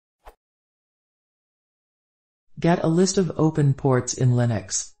Get a list of open ports in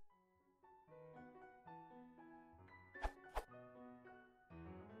Linux.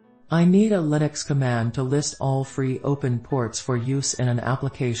 I need a Linux command to list all free open ports for use in an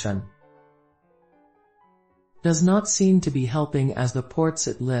application. Does not seem to be helping, as the ports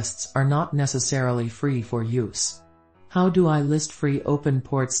it lists are not necessarily free for use. How do I list free open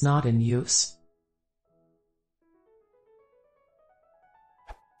ports not in use?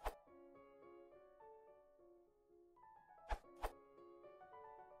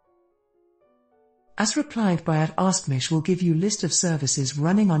 As replied by @AskMish will give you list of services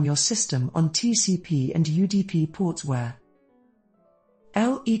running on your system on TCP and UDP ports where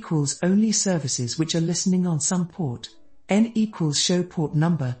L equals only services which are listening on some port, N equals show port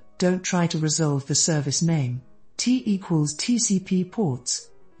number, don't try to resolve the service name, T equals TCP ports,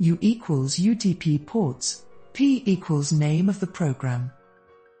 U equals UDP ports, P equals name of the program.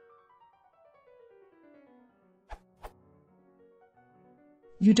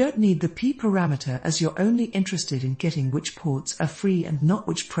 You don't need the P parameter, as you're only interested in getting which ports are free and not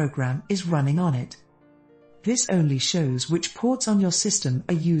which program is running on it. This only shows which ports on your system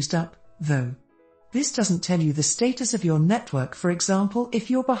are used up, though. This doesn't tell you the status of your network. For example, if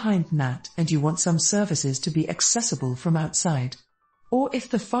you're behind NAT and you want some services to be accessible from outside, or if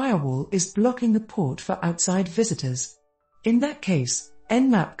the firewall is blocking the port for outside visitors. In that case,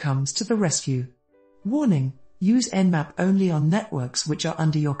 Nmap comes to the rescue. Warning: use Nmap only on networks which are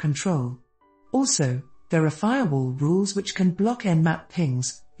under your control. Also, there are firewall rules which can block Nmap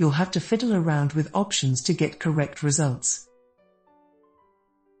pings. You'll have to fiddle around with options to get correct results.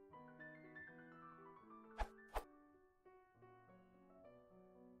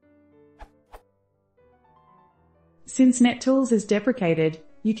 Since NetTools is deprecated,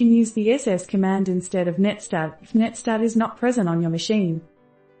 you can use the ss command instead of netstat if netstat is not present on your machine.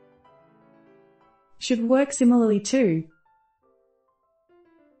 Should work similarly too,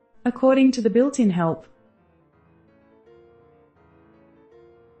 according to the built-in help.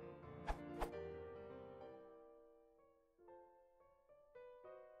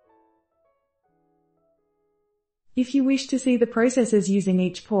 If you wish to see the processes using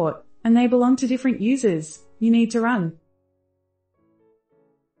each port, and they belong to different users, you need to run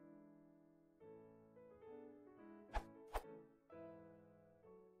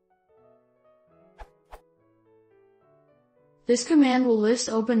This command will list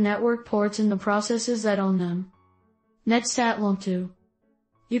open network ports and the processes that own them. Netstat lump2.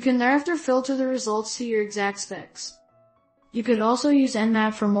 You can thereafter filter the results to your exact specs. You could also use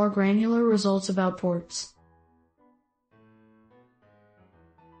Nmap for more granular results about ports.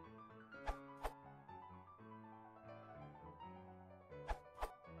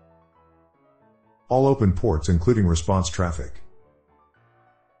 All open ports including response traffic.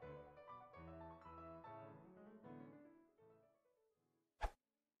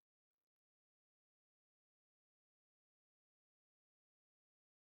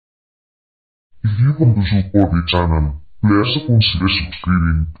 If you want to support the channel, please consider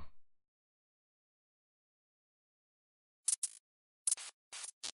subscribing.